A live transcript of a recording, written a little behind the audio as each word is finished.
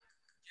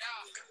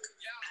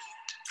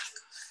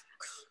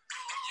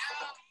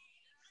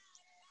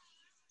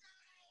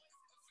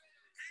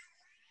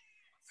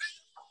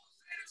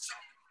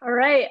All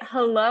right.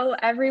 Hello,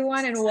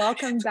 everyone, and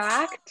welcome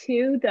back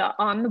to the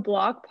On the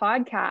Block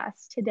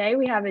podcast. Today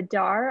we have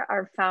Adar,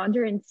 our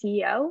founder and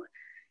CEO,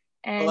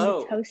 and it's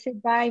Hello.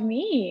 hosted by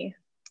me,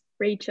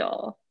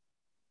 Rachel.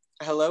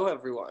 Hello,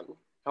 everyone.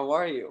 How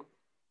are you?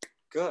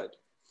 Good.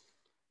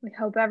 We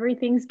hope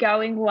everything's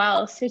going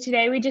well. So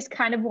today we just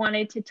kind of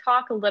wanted to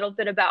talk a little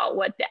bit about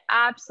what the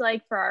app's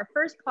like for our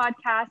first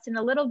podcast and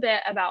a little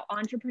bit about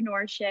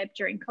entrepreneurship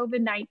during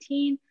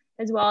COVID-19,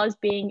 as well as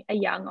being a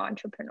young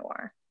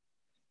entrepreneur.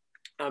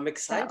 I'm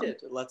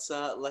excited.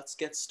 Let's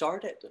get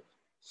started.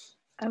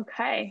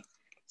 Okay.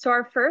 So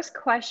our first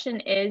question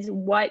is,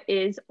 what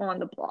is On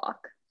the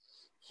Block?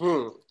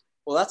 Well,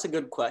 that's a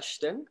good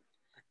question.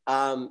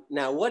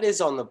 Now, what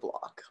is On the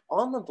Block?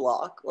 On the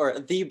Block, or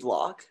The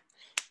Block,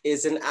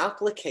 is an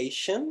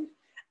application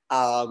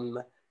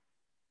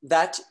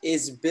that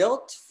is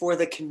built for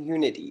the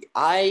community.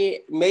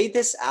 I made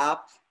this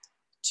app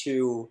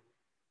to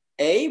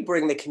A,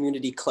 bring the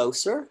community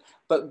closer,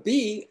 but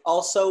B,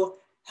 also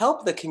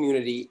help the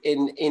community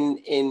in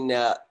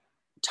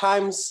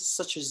times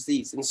such as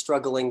these, in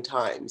struggling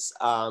times.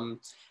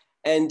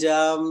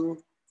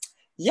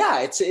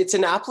 Yeah, it's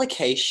an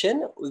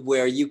application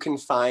where you can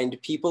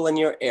find people in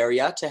your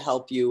area to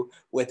help you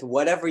with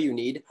whatever you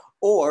need,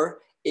 or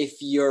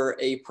if you're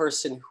a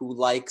person who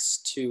likes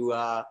to,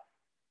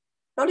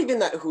 not even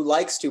that who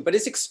likes to, but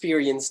is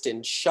experienced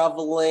in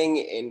shoveling,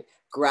 in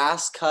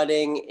grass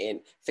cutting, in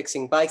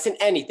fixing bikes, in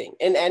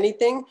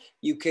anything,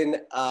 you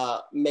can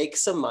make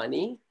some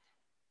money,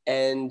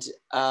 and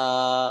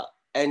yeah,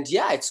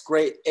 it's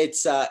great.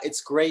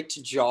 It's great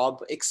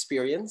job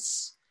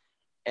experience,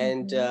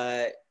 and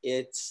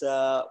it's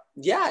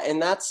yeah, and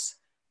that's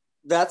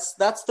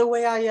the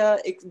way I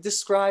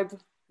describe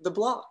the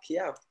block.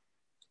 Yeah,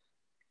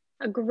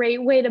 A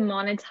great way to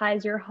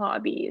monetize your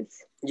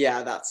hobbies.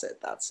 yeah, that's it.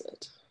 That's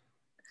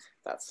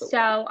the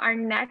So our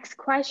next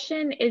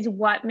question is,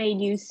 what made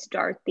you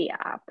start the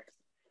app?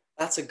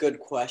 That's a good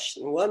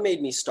question. What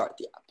made me start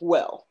the app?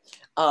 Well,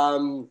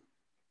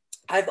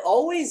 I've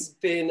always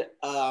been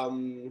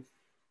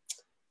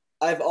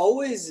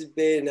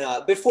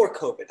before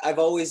COVID. I've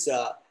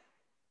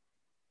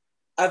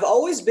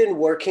always been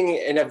working,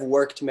 and I've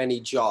worked many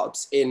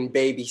jobs in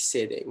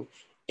babysitting,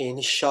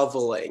 in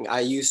shoveling.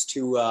 I used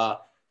to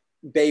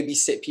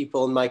babysit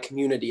people in my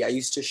community. I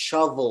used to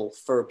shovel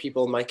for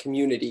people in my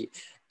community.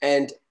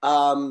 And,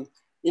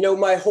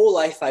 my whole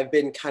life I've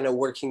been kind of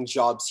working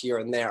jobs here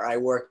and there. I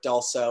worked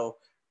also,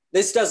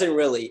 this doesn't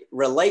really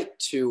relate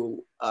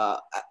to,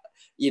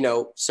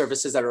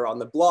 services that are on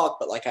the block,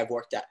 but like I've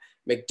worked at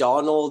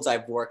McDonald's,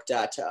 I've worked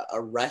at a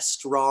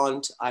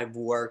restaurant, I've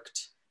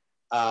worked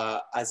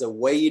as a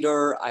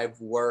waiter,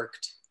 I've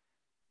worked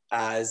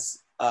as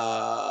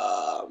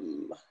a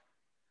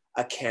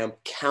camp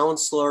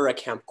counselor, a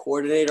camp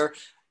coordinator.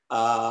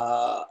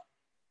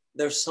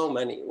 There's so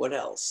many. What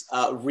else?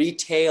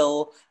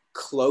 Retail,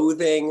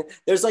 clothing.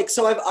 There's like,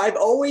 so I've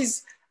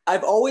always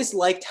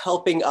liked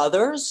helping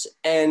others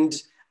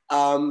and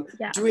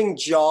doing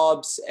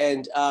jobs,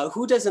 and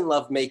who doesn't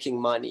love making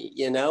money,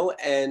 and all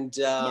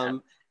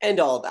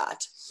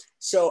that.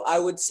 So I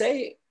would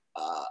say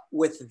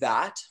with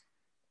that,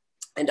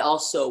 and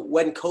also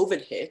when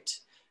COVID hit,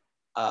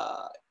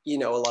 a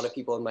lot of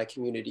people in my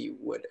community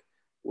would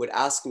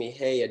ask me,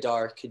 "Hey,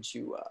 Adar, could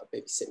you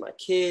babysit my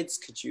kids?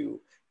 Could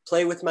you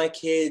play with my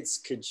kids?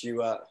 Could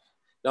you,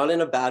 not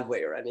in a bad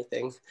way or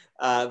anything,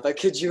 but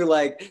could you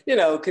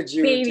could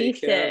you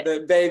take care of the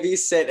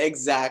babysit?"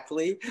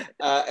 Exactly,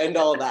 and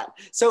all that.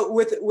 So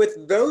with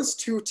those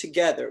two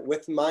together,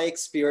 with my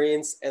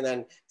experience and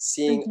then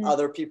seeing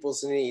other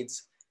people's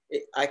needs,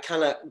 I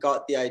kind of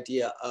got the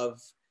idea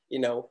of,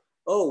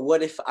 oh,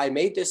 what if I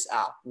made this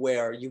app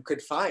where you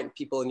could find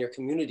people in your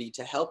community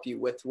to help you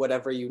with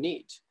whatever you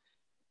need?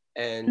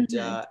 And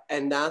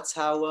that's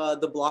how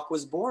the block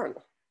was born,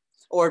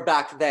 or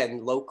back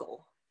then,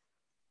 local.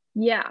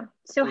 Yeah.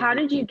 So how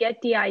did you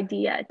get the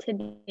idea to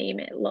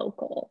name it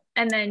Local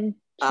and then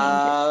change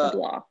it to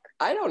Block?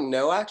 I don't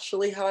know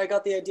actually how I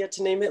got the idea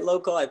to name it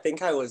Local. I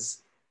think I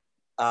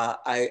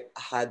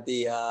had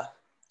the, I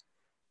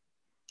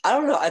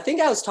don't know. I think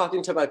I was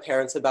talking to my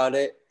parents about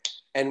it,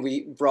 and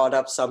we brought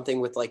up something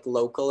with like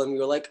local, and we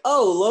were like,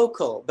 oh,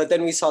 local. But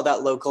then we saw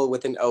that local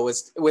with an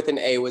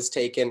A was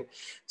taken.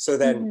 So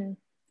then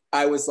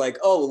I was like,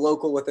 oh,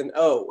 local with an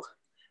O.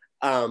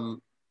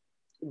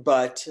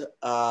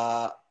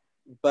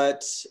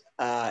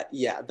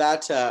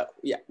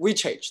 We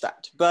changed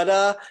that.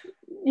 But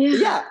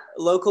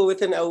local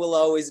with an O will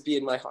always be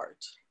in my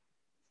heart.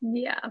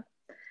 Yeah.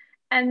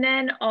 And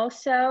then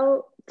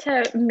also,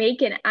 to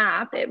make an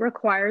app, it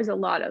requires a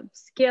lot of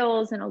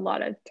skills and a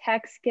lot of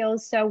tech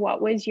skills. So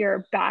what was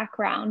your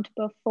background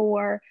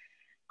before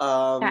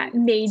that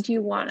made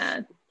you want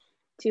to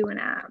do an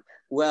app?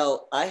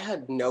 Well, I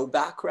had no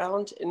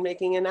background in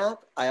making an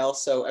app. I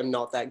also am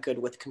not that good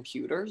with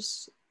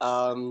computers.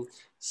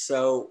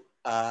 So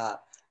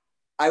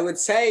I would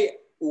say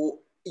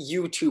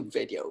YouTube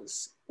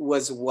videos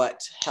was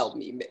what helped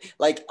me.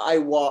 Like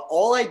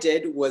all I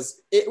did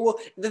was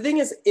the thing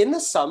is, in the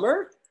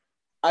summer,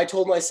 I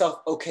told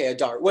myself, okay,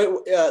 Adar,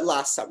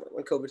 last summer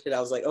when COVID hit, I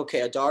was like,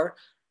 okay, Adar,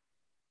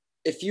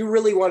 if you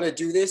really want to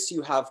do this,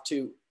 you have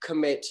to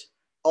commit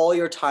all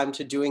your time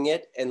to doing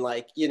it. And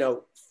like, you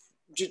know,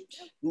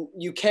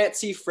 you can't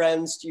see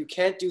friends, you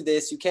can't do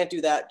this, you can't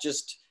do that.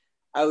 Just,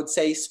 I would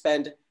say,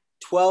 spend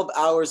 12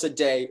 hours a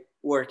day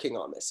working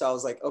on this. So I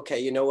was like, okay,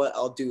 you know what,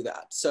 I'll do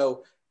that.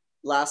 So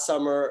last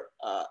summer,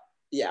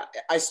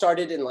 I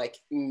started in like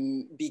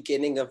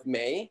beginning of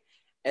May,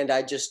 and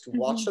I just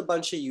watched a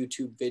bunch of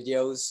YouTube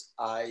videos.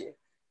 I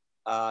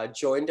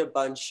joined a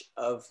bunch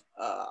of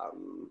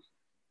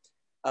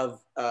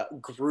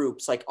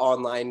groups, like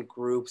online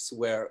groups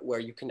where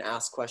you can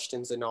ask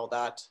questions and all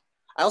that.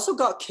 I also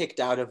got kicked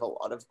out of a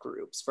lot of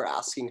groups for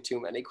asking too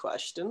many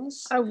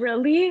questions. Oh,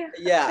 really?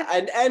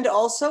 Yeah, and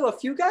also a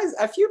few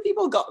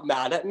people got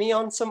mad at me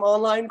on some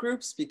online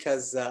groups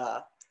because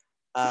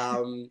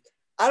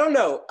I don't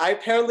know. I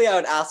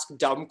would ask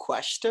dumb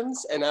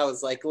questions, and I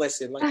was like,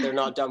 listen, like they're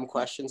not dumb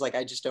questions. Like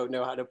I just don't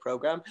know how to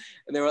program.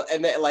 And I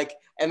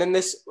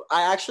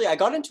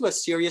got into a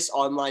serious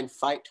online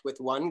fight with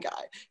one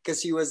guy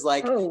because he was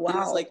like, oh,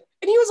 wow.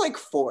 he was like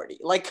 40.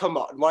 Like, come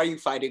on, why are you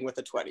fighting with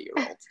a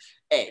 20-year-old?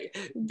 A,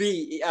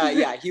 B,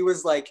 he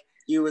was like,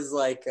 was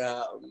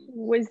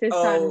this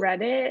on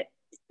Reddit?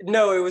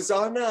 No, it was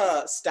on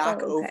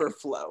Stack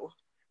Overflow,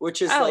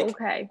 which is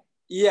okay.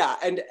 Yeah,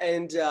 and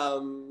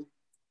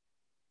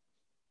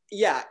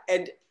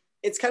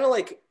it's kind of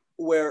like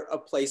a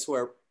place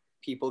where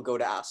people go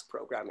to ask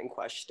programming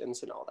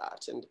questions and all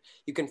that, and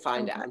you can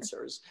find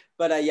answers.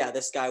 But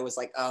this guy was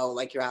like, oh,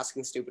 like you're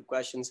asking stupid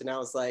questions, and I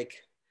was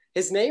like,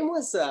 his name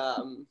was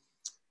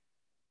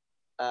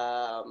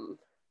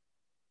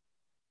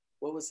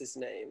what was his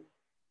name?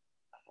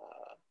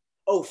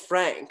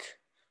 Frank.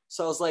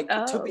 So I was like,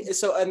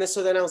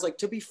 so then I was like,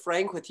 to be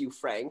frank with you,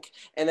 Frank.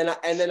 And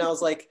then I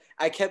was like,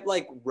 I kept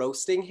like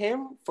roasting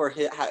him for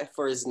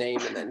his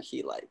name, and then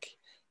he got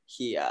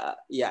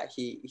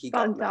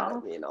mad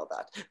at me and all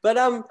that. But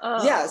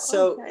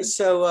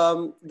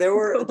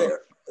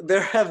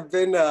there have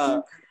been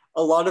a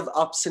lot of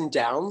ups and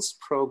downs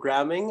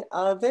programming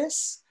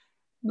this,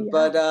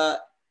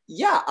 but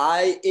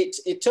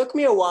it took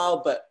me a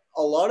while, but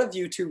a lot of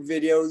YouTube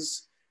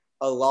videos,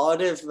 a lot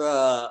of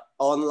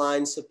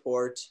online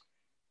support,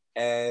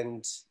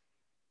 and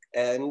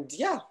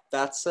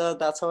that's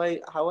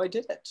how I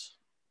did it.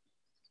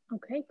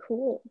 Okay,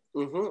 cool.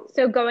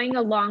 So going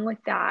along with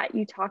that,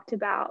 you talked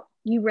about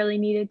you really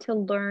needed to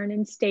learn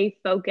and stay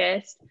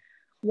focused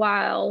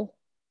while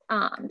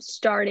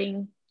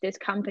starting this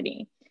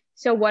company.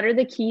 So what are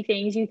the key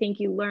things you think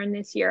you learned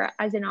this year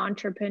as an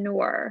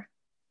entrepreneur?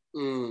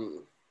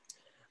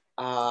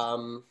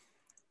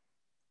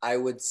 I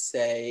would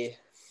say,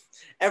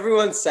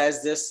 everyone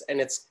says this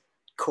and it's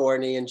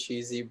corny and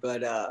cheesy,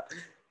 but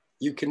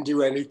you can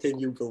do anything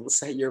you will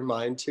set your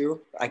mind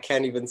to. I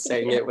can't even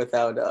say it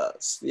without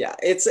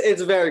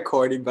it's very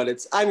corny, but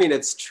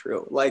it's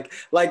true. Like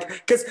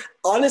because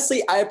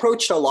honestly, I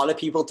approached a lot of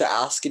people to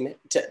ask and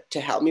to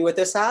help me with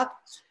this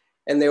app,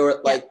 and they were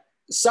like,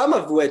 some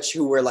of which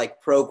who were like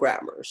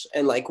programmers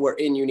and like were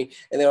in uni,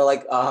 and they were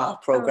like,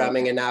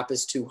 programming an app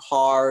is too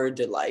hard,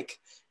 and like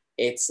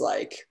it's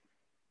like,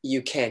 you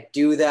can't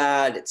do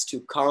that, it's too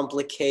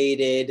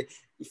complicated.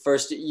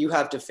 First, you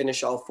have to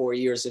finish all 4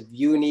 years of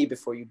uni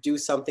before you do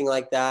something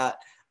like that.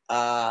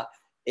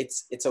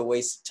 It's a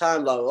waste of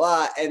time, blah, blah,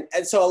 blah.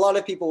 And so a lot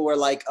of people were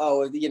like,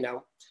 oh,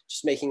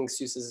 just making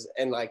excuses.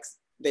 And like,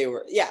 they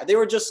were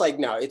just like,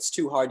 no, it's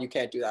too hard, you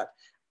can't do that.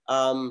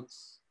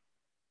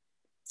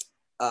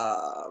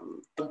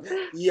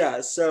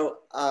 So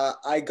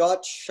I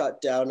got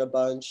shut down a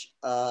bunch.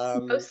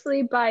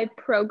 Mostly by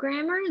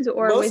programmers,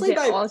 or was it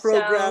also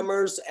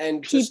programmers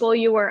and people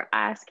you were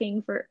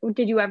asking for?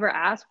 Did you ever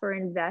ask for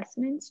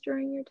investments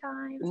during your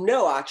time?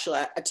 No,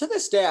 actually, to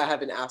this day, I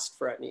haven't asked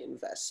for any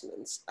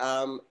investments.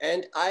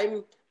 And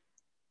I'm,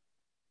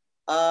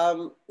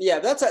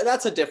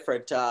 that's a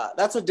different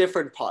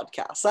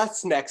podcast.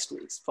 That's next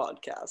week's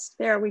podcast.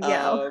 There we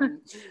go.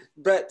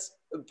 But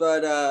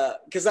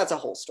because that's a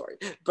whole story.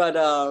 But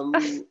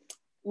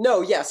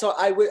no, yeah. So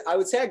I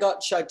would say I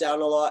got shut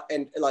down a lot,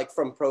 and like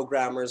from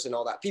programmers and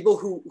all that, people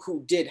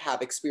who did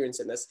have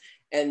experience in this,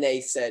 and they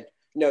said,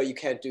 no, you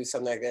can't do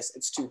something like this,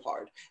 it's too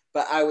hard.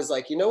 But I was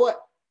like, you know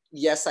what?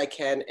 Yes, I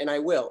can, and I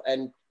will.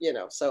 And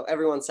so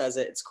everyone says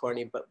it's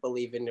corny, but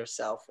believe in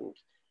yourself and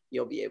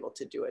you'll be able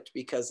to do it.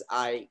 Because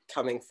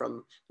coming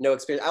from no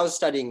experience, I was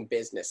studying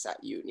business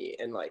at uni,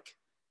 and like,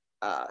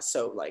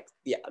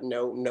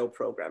 no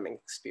programming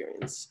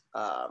experience.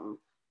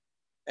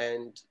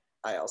 And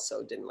I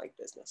also didn't like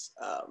business.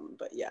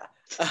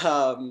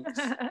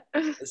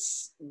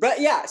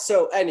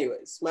 So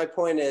anyways, my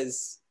point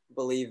is,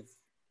 believe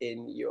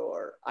in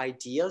your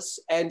ideas,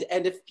 and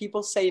if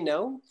people say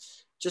no,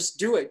 just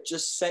do it.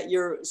 Just set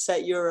your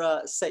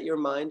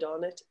mind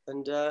on it,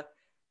 and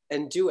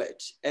do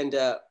it. And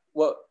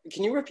what,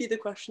 can you repeat the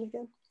question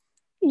again?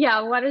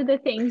 Yeah, what are the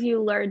things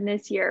you learned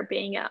this year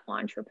being an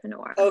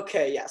entrepreneur?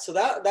 Okay, yeah. So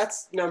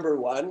that's number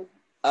one.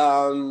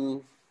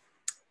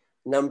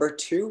 Number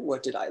two,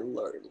 what did I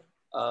learn?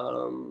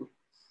 Um,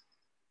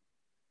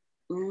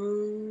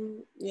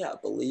 yeah,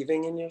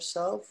 believing in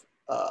yourself.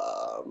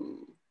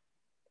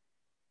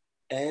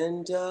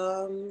 And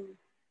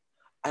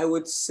I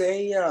would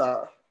say,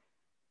 yeah,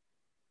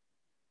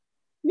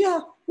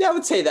 I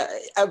would say that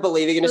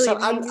believing in yourself.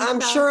 Believing in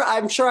yourself.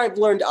 I'm sure I've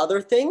learned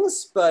other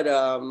things, but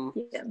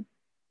Yeah,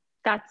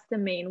 that's the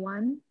main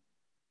one.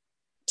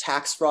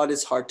 tax fraud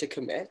is hard to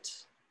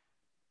commit.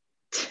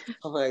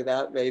 Something like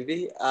that,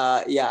 maybe.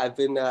 Yeah, I've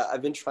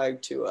been trying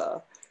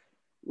to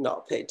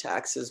not pay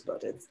taxes,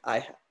 but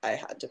I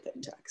had to pay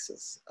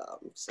taxes.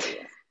 So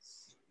yeah,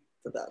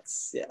 but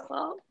that's yeah.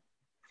 Well,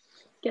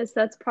 guess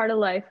that's part of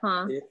life,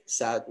 huh?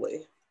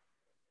 Sadly.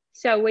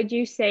 So would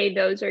you say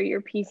those are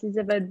your pieces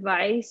of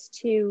advice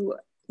to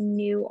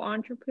new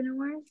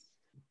entrepreneurs?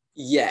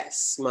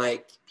 Yes,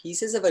 my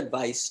pieces of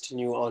advice to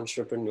new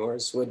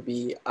entrepreneurs would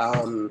be,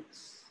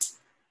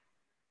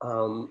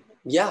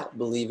 yeah,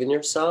 believe in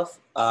yourself.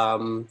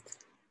 Don't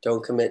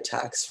commit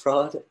tax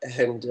fraud,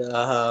 and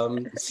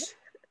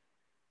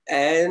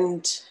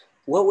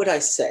what would I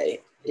say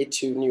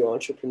to new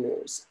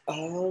entrepreneurs?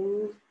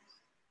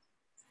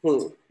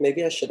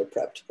 Maybe I should have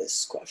prepped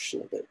this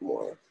question a bit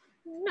more.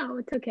 No,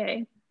 it's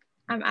okay.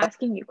 I'm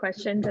asking you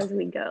questions as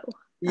we go.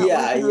 That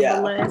Yeah, wasn't on the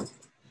yeah. list.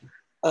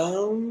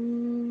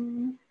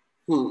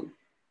 Hmm.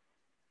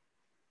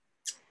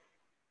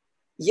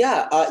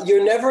 Yeah,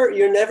 you're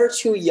never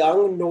too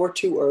young nor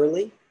too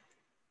early.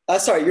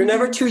 Sorry, you're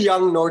never too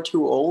young nor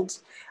too old.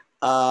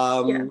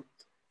 Yeah.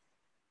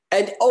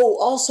 And oh,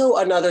 also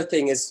another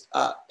thing is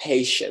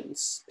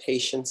patience.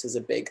 Patience is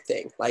a big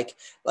thing. Like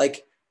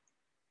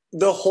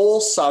the whole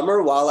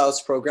summer while I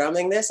was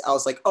programming this, I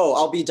was like, oh,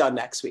 I'll be done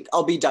next week.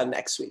 I'll be done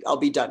next week. I'll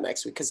be done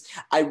next week. Because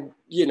I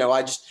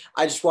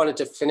just wanted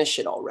to finish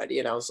it already.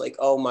 And I was like,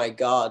 oh my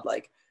God,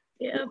 like,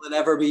 Yeah. will it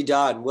ever be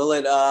done? Will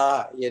it,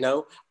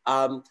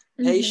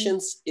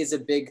 patience is a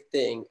big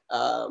thing.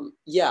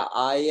 Yeah,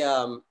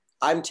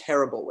 I'm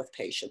terrible with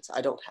patience. I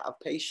don't have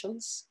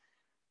patience.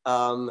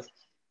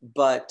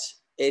 But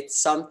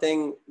it's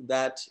something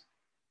that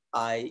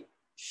I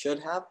should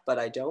have, but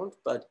I don't.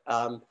 But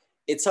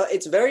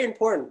it's very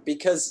important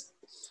because,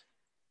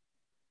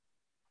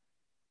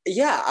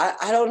 yeah,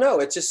 I don't know.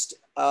 It's just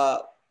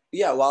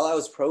yeah. While I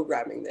was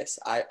programming this,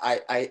 I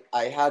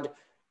had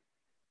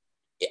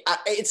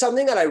it's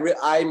something that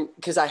I'm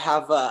because I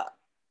have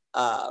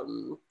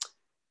um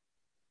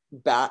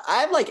I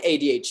have like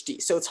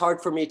ADHD, so it's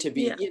hard for me to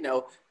be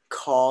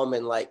calm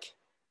and like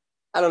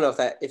I don't know if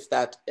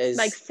that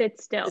Like is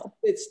sit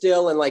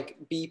still and like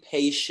be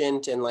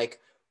patient and like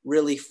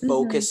really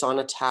focus on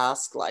a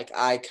task. Like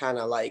I kind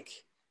of like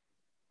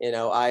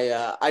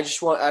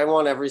I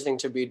want everything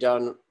to be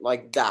done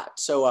like that.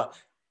 So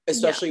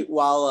especially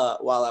while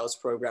I was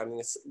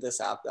programming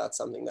this app, that's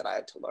something that I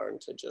had to learn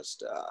to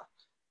just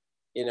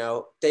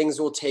things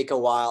will take a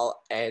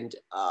while and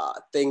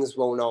things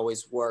won't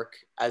always work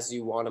as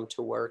you want them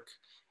to work,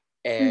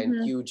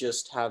 and you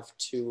just have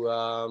to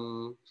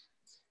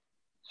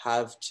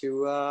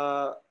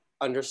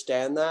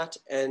understand that,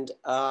 and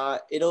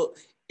it'll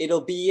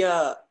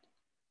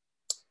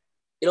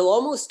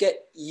almost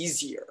get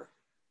easier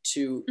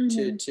to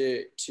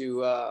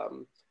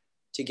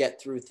to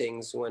get through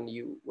things when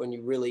you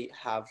really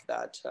have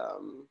that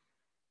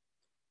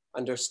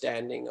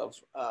understanding of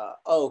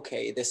oh,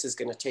 okay, this is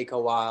going to take a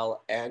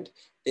while and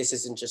this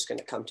isn't just going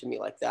to come to me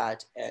like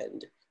that,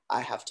 and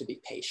I have to be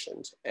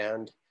patient,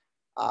 and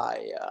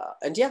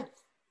yeah.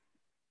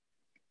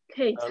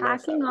 Okay,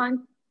 tacking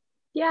on.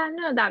 Yeah,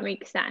 no, that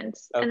makes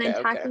sense. Okay, and then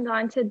okay. tacking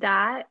on to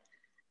that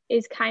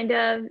is kind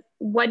of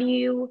what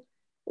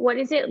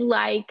is it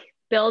like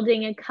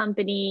building a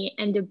company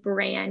and a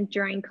brand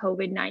during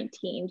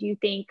COVID-19? Do you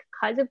think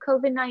because of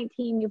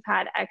COVID-19 you've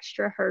had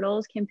extra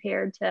hurdles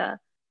compared to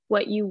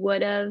what you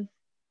would have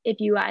if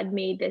you had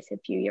made this a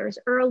few years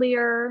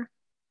earlier?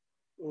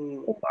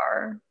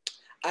 Or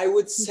I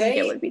would you think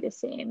it say would be the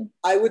same?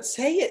 I would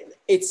say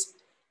it's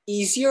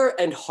easier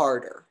and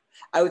harder.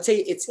 I would say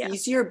it's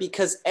easier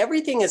because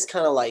everything is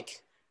kind of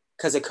like,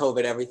 because of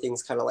COVID,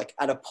 everything's kind of like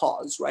at a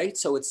pause, right?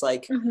 So it's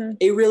like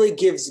it really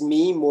gives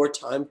me more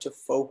time to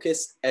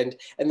focus, and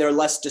there are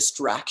less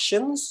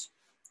distractions.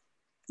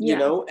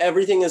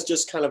 Everything is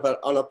just kind of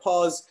on a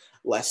pause.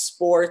 Less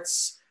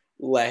sports,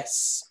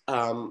 less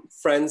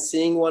friends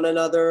seeing one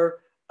another.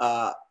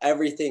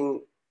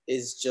 Everything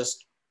is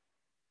just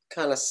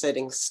kind of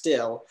sitting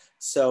still.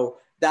 So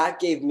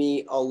that gave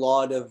me a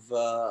lot of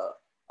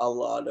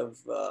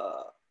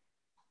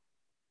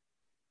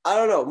I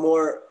don't know,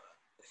 more.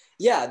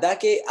 Yeah, that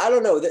gave, I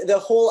don't know, the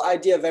whole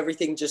idea of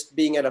everything just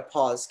being at a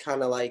pause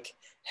kind of like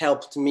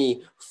helped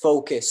me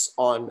focus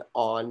on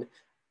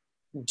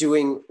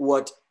doing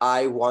what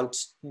I want,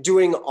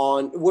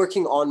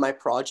 working on my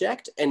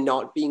project and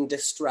not being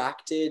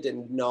distracted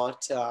and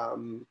not,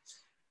 you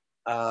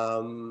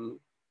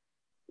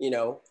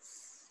know,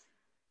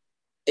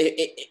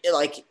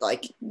 like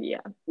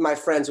my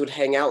friends would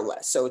hang out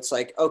less. So it's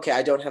like, okay,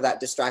 I don't have that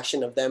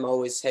distraction of them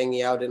always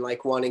hanging out and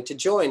like wanting to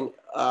join.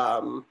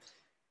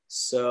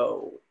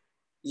 So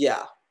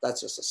yeah,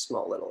 that's just a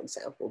small little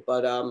example.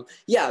 But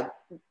yeah,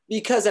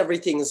 because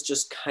everything is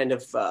just kind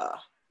of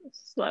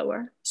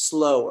slower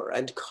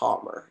and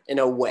calmer in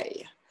a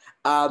way.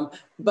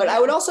 But I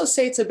would also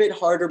say it's a bit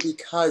harder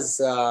because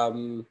I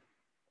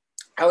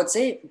would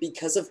say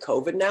because of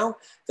COVID now,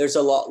 there's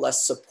a lot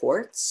less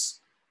supports.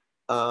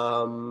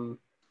 Do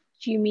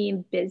you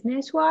mean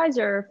business-wise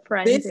or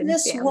friends and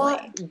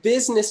family?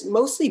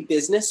 Mostly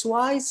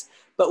business-wise,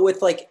 but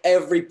with like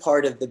every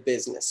part of the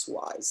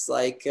business-wise.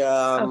 Like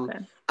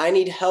I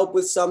need help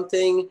with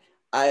something,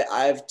 I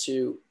have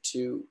to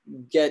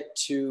get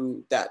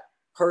to that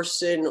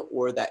person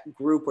or that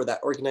group or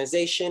that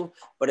organization,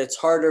 but it's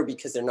harder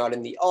because they're not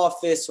in the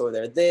office or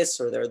they're this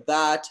or they're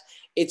that.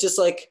 It's just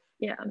like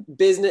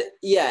business.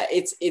 Yeah,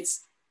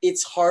 it's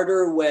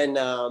harder when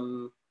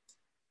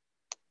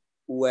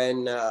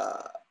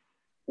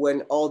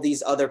all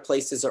these other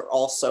places are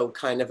also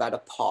kind of at a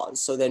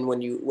pause. So then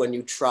when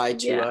you try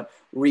to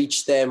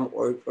reach them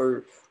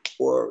or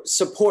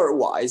support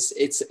wise,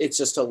 it's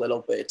just a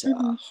little bit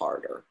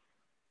harder.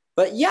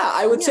 But yeah,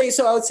 I would say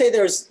so. I would say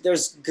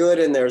there's good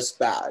and there's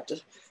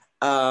bad.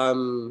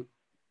 But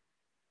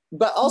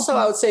also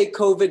I would say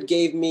COVID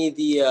gave me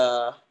the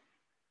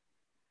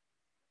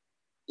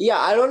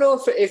I don't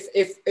know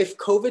if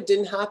COVID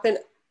didn't happen,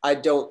 I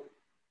don't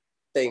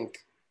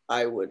think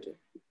I would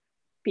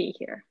be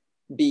here.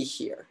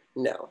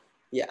 No.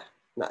 Yeah.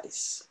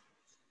 Nice.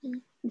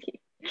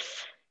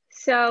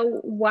 So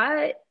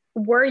what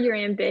were your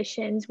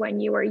ambitions when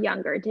you were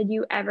younger? Did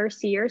you ever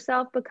see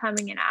yourself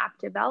becoming an app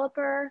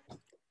developer?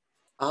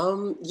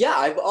 Yeah,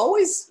 I've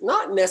always,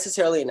 not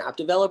necessarily an app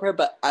developer,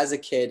 but as a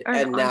kid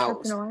and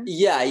now,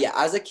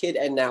 as a kid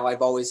and now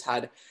I've always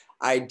had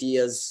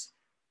ideas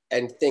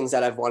and things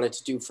that I've wanted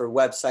to do for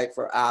website,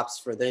 for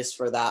apps, for this,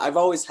 for that. I've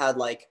always had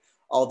like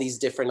all these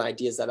different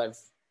ideas that I've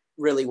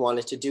really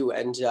wanted to do.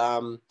 And yeah,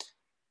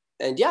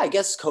 I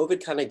guess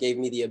COVID kind of gave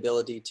me the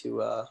ability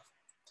to, I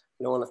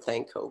don't want to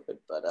thank COVID,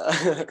 but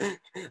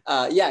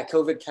yeah,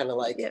 COVID kind of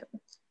like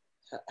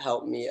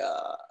helped me,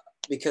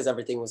 because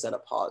everything was at a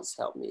pause,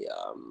 helped me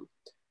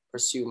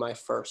pursue my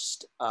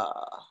first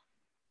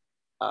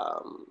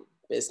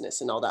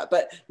business and all that.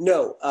 But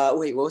no,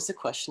 wait, what was the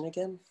question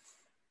again?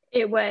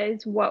 It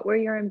was, what were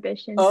your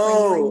ambitions when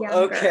you were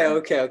younger?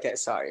 Okay.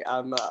 Sorry,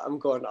 I'm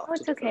going off. Oh,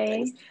 it's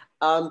okay. Things.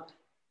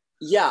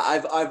 Yeah,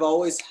 I've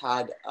always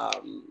had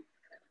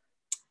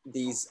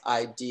these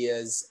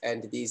ideas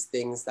and these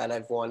things that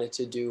I've wanted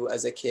to do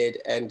as a kid,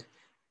 and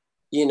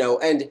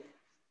and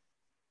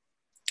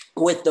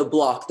with the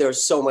block,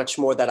 there's so much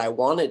more that I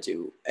want to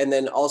do, and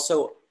then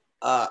also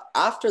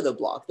after the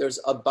block, there's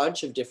a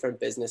bunch of different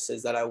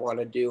businesses that I want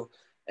to do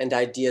and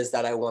ideas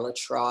that I want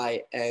to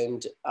try,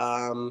 and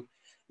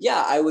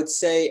yeah, I would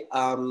say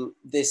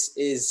this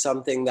is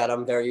something that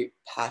I'm very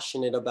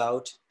passionate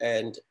about,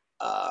 and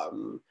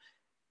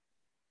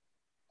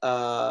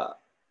yeah,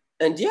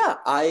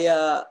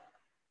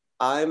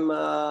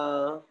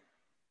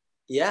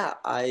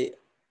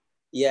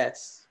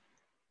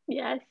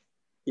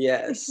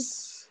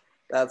 yes,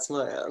 that's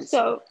my answer.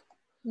 So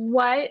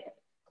what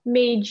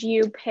made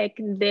you pick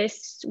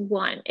this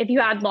one? If you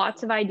had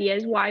lots of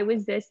ideas, why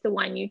was this the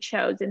one you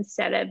chose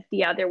instead of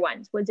the other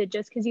ones? Was it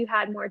just because you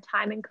had more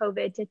time in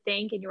COVID to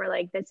think and you were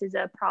like, this is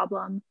a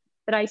problem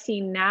that I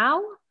see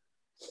now?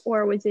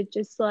 Or was it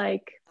just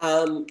like,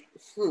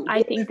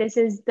 I think this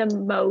is the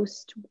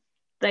most,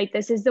 like,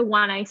 this is the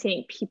one I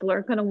think people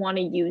are going to want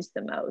to use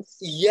the most?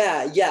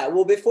 Yeah.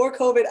 Well, before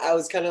COVID, I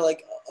was kind of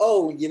like,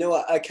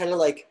 I kind of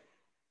like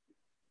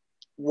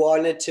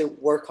wanted to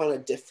work on a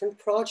different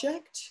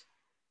project.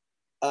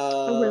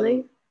 Oh,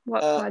 really?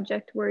 What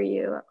project were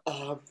you?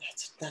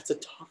 That's a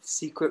top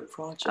secret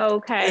project.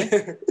 Okay.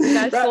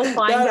 Guess we'll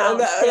find out.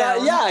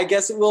 Yeah, I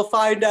guess we'll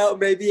find out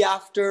maybe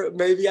after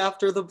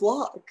the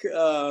block.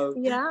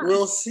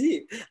 We'll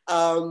see.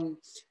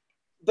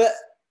 But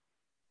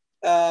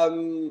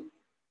why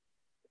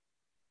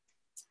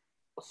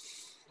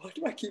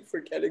do I keep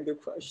forgetting the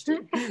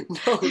question?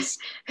 No.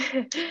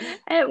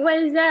 It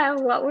was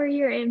what were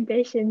your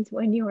ambitions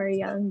when you were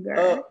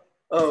younger?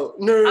 No.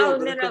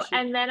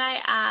 And then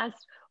I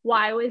asked,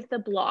 why was the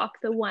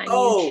block the one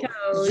you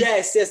chose?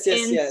 Yes.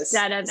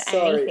 Instead of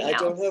Sorry, anything else. I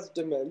don't have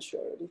dementia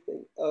or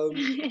anything.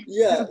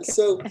 Yeah, okay.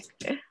 So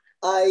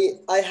I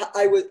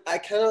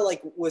kind of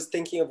like was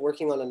thinking of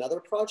working on another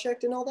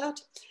project and all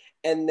that.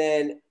 And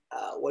then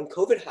when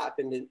COVID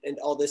happened and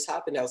all this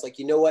happened, I was like,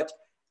 you know what?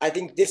 I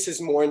think this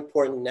is more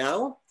important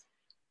now.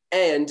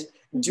 And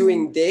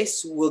doing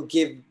this will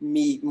give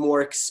me more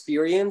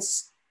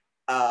experience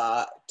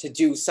to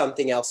do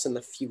something else in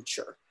the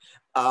future.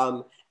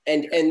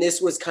 And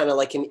this was kind of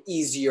like an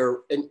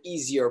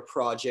easier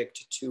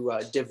project to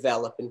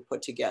develop and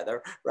put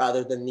together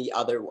rather than the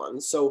other one.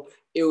 So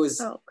it was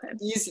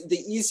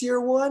the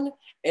easier one,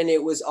 and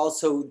it was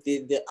also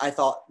the I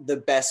thought the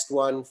best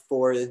one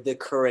for the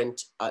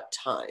current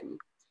time.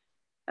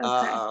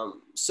 Okay.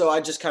 So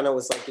I just kind of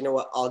was like, you know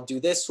what, I'll do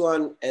this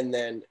one and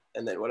then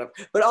whatever.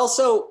 But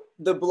also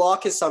the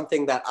block is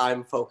something that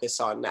I'm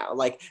focused on now.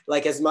 Like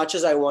as much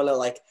as I want to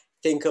like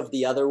think of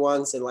the other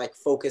ones and like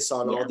focus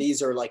on all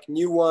these or like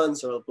new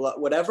ones or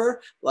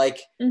whatever,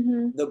 like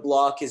the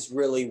block is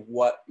really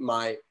what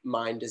my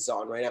mind is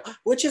on right now,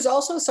 which is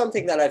also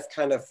something that I've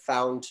kind of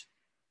found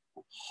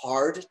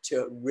hard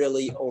to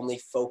really only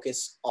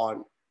focus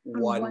on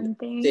one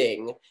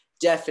thing.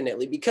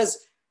 Definitely,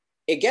 because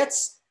it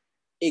gets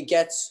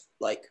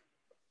like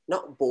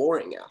not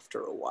boring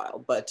after a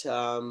while, but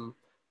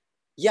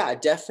yeah,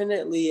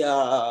 definitely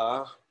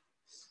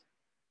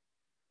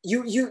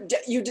you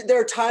there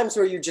are times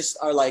where you just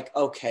are like,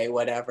 okay,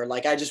 whatever,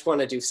 like I just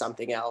want to do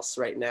something else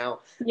right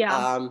now.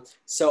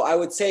 So I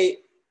would say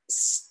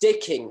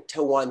sticking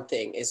to one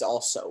thing has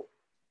also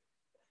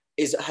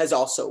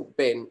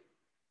been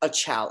a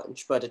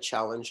challenge, but a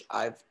challenge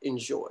I've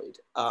enjoyed.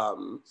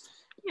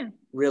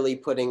 Really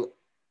putting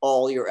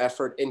all your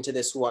effort into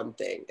this one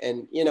thing.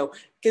 And, you know,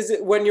 because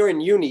when you're in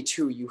uni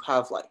too, you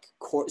have like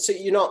so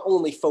you not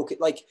only focus,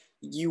 like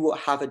you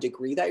have a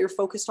degree that you're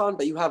focused on,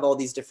 but you have all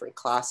these different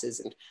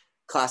classes, and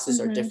classes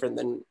are different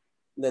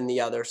than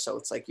the other. So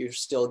it's like you're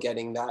still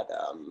getting that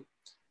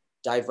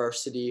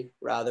diversity,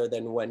 rather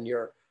than when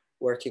you're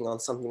working on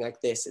something like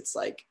this, it's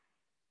like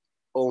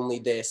only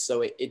this.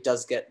 So it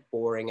does get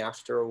boring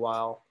after a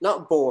while.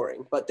 Not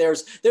boring, but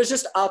there's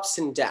just ups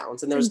and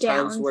downs. And there's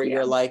times where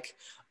you're like,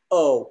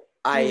 oh,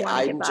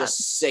 I'm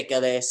just sick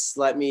of this.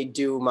 Let me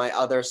do my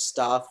other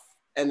stuff.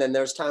 And then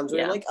there's times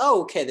where you're like,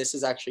 oh, okay, this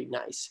is actually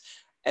nice.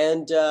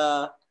 And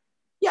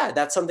yeah,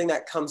 that's something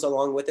that comes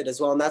along with it as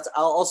well. And that's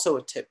also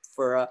a tip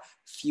for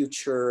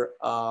future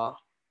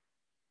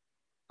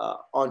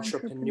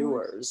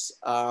entrepreneurs,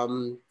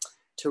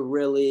 to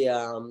really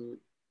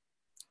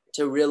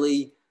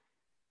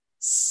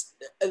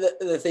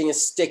the thing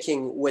is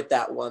sticking with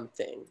that one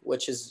thing,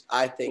 which is,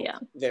 I think,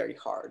 very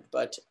hard,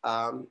 but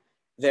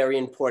very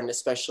important,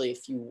 especially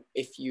if you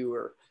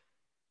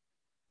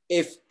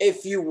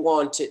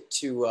want it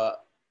to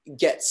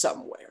get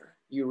somewhere.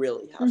 You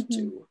really have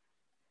to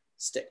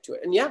stick to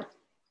it. And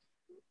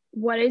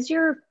what is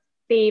your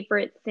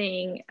favorite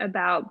thing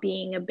about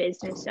being a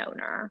business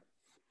owner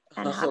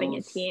and having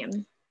a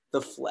team?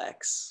 The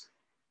flex.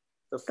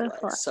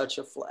 Such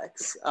a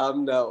flex.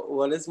 No,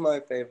 what is my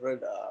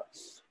favorite?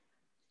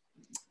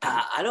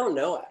 I don't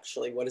know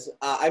actually. What is it?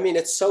 I mean,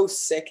 it's so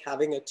sick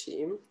having a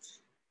team,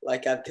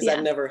 like because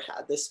I've never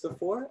had this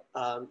before.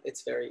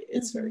 It's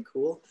very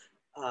cool.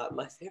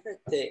 My favorite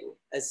thing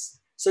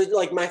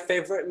my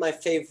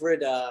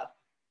favorite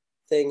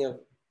thing of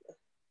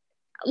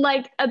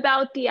like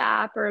about the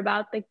app or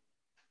about the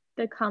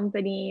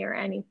company or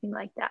anything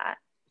like that.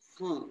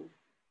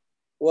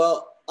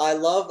 Well, I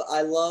love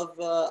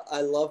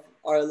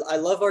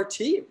our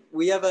team.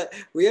 We have a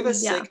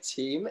sick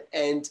team,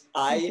 and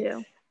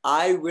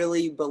I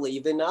really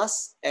believe in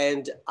us,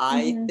 and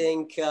I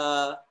think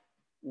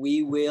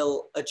we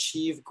will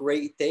achieve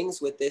great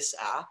things with this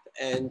app.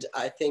 And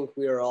I think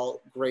we are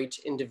all great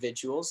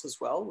individuals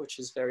as well, which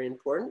is very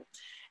important.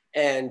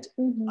 And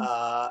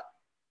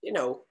you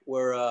know,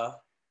 we're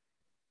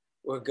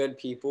good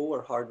people.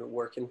 We're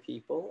hard-working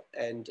people,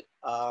 and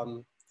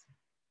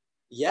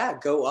yeah,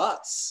 go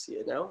us,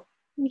 you know?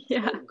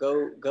 Yeah.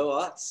 Go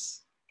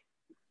us.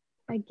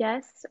 I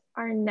guess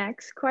our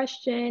next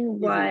question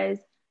was,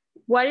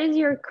 what is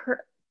our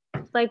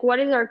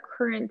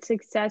current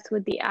success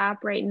with the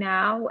app right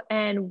now,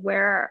 and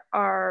where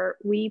are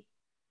we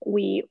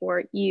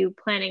or you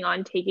planning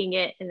on taking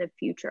it in the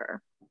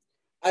future?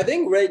 I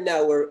think right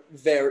now we're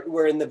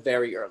in the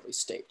very early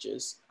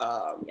stages.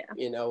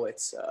 You know,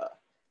 it's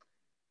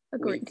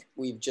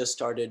we've just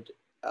started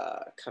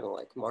kind of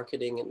like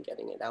marketing and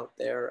getting it out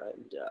there,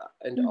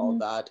 and all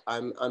that.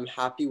 I'm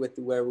happy with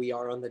where we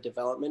are on the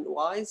development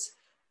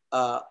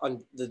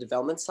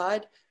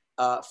side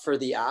for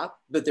the app,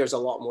 but there's a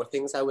lot more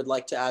things I would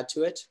like to add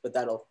to it, but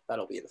that'll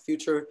be in the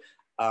future.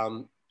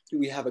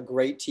 We have a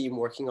great team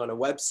working on a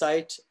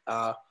website,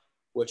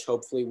 which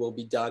hopefully will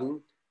be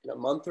done in a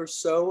month or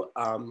so,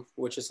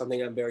 which is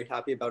something I'm very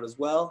happy about as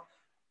well.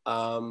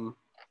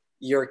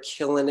 You're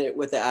killing it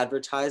with the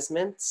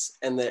advertisements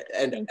and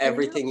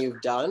everything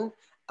you've done.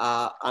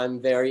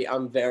 I'm very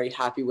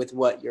happy with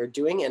what you're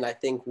doing, and I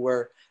think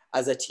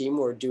as a team,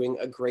 we're doing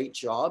a great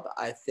job.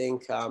 I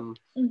think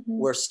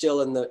we're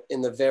still in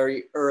the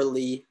very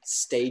early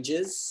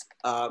stages,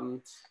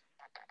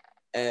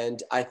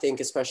 and I think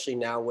especially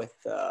now with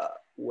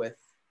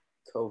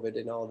COVID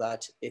and all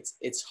that,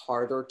 it's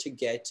harder to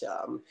get.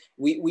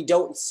 We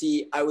don't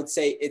see. I would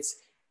say it's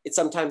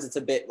sometimes it's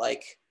a bit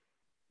like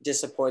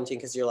disappointing,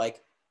 because you're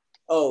like,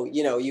 oh,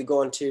 you know, you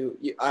go into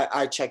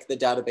I check the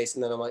database,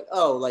 and then I'm like,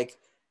 oh, like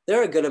there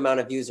are a good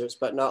amount of users,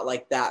 but not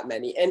like that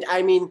many. And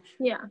I mean,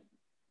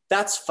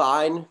 that's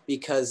fine,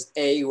 because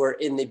A, we're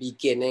in the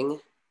beginning,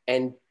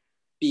 and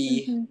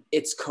B,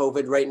 it's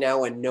COVID right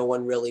now, and no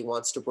one really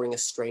wants to bring a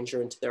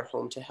stranger into their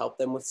home to help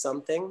them with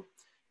something.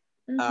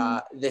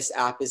 this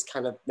app is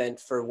kind of meant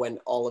for when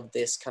all of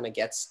this kind of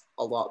gets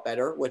a lot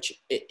better,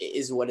 which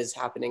is what is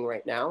happening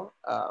right now.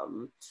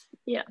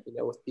 Yeah. You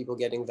know, with people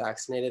getting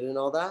vaccinated and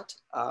all that.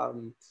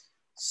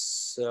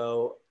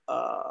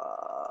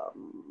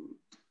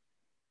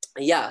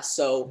 Yeah,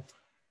 so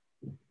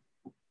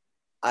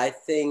I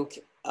think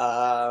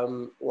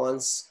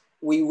once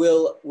we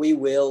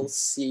will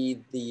see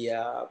the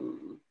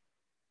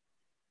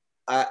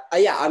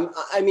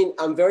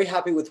I'm very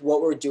happy with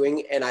what we're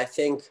doing, and I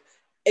think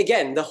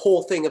again the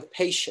whole thing of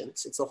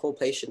patience. It's a whole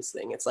patience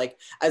thing. It's like,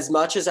 as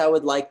much as I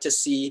would like to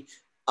see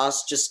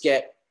us just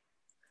get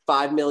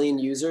 5 million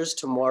users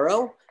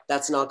tomorrow,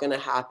 that's not going to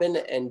happen,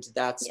 and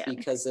that's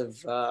because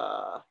of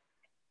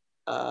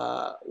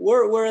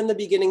we're in the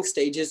beginning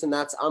stages, and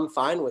I'm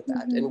fine with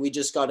that. And we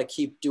just got to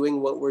keep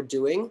doing what we're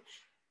doing,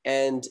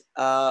 and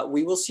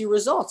we will see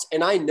results.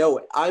 And I know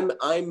it.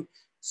 I'm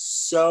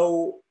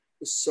so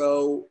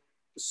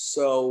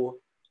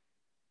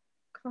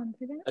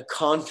confident.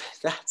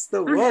 That's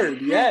the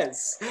word.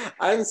 Yes,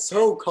 I'm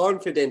so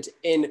confident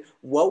in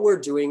what we're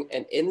doing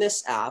and in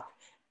this app,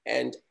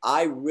 and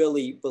I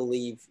really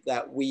believe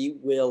that we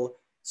will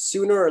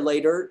sooner or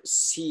later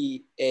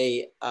see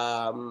a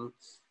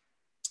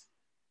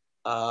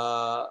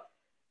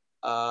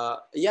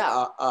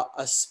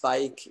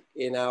spike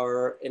in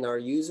our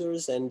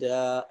users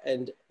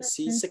and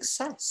see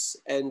success,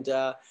 and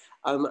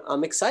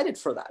I'm excited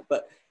for that.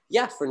 But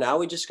yeah, for now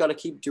we just got to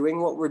keep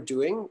doing what we're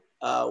doing,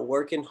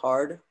 working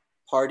hard,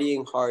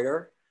 partying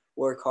harder,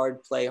 work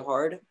hard, play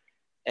hard,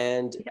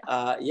 and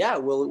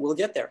we'll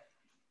get there.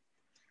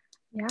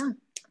 Yeah.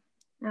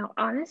 Now,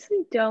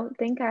 honestly, don't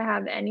think I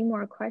have any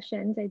more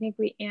questions. I think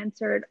we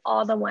answered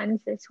all the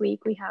ones this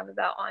week we have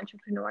about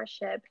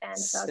entrepreneurship and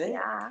about the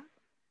app.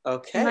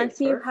 Okay. Unless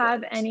you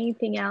have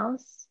anything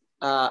else.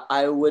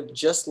 I would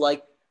just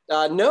like,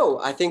 no,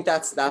 I think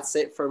that's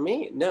it for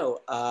me.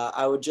 No,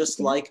 I would just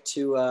like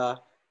to,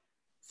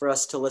 for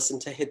us to listen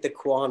to Hit the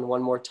Quan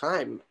one more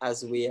time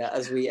as we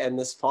end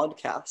this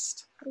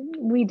podcast.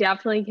 We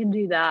definitely can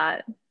do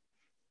that.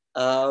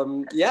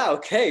 Yeah,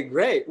 okay,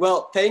 great.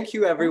 Well, thank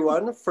you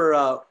everyone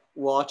for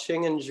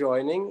watching and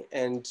joining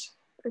and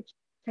for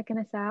checking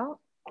us out.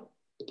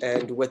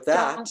 And with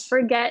that, don't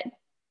forget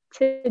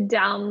to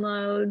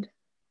download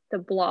the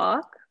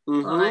block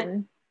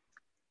on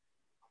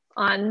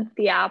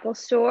the Apple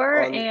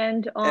Store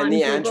and on the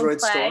Google Android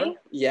Play. Store.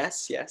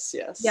 Yes.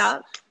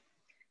 Yep.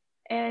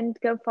 And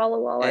go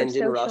follow all our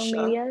social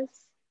medias.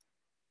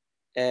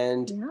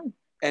 And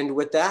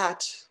with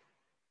that,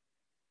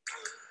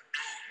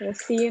 we'll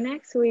see you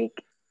next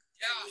week.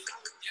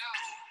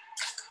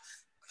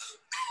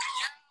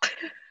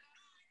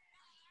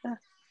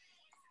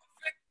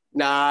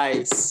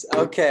 Nice.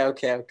 Okay.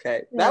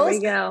 There we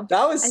go.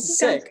 That was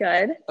sick.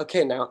 Good.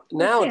 Okay, now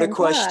the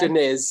question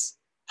is,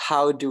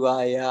 how do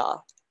I